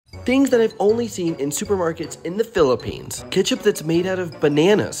Things that I've only seen in supermarkets in the Philippines. Ketchup that's made out of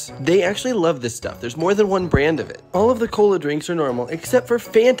bananas. They actually love this stuff. There's more than one brand of it. All of the cola drinks are normal, except for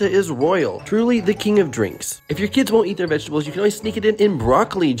Fanta is royal. Truly the king of drinks. If your kids won't eat their vegetables, you can always sneak it in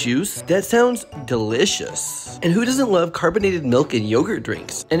broccoli juice. That sounds delicious. And who doesn't love carbonated milk and yogurt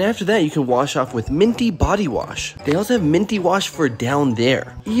drinks? And after that, you can wash off with minty body wash. They also have minty wash for down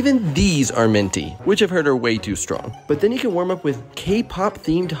there. Even these are minty, which I've heard are way too strong. But then you can warm up with K-pop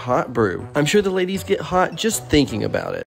themed hot brew. I'm sure the ladies get hot just thinking about it.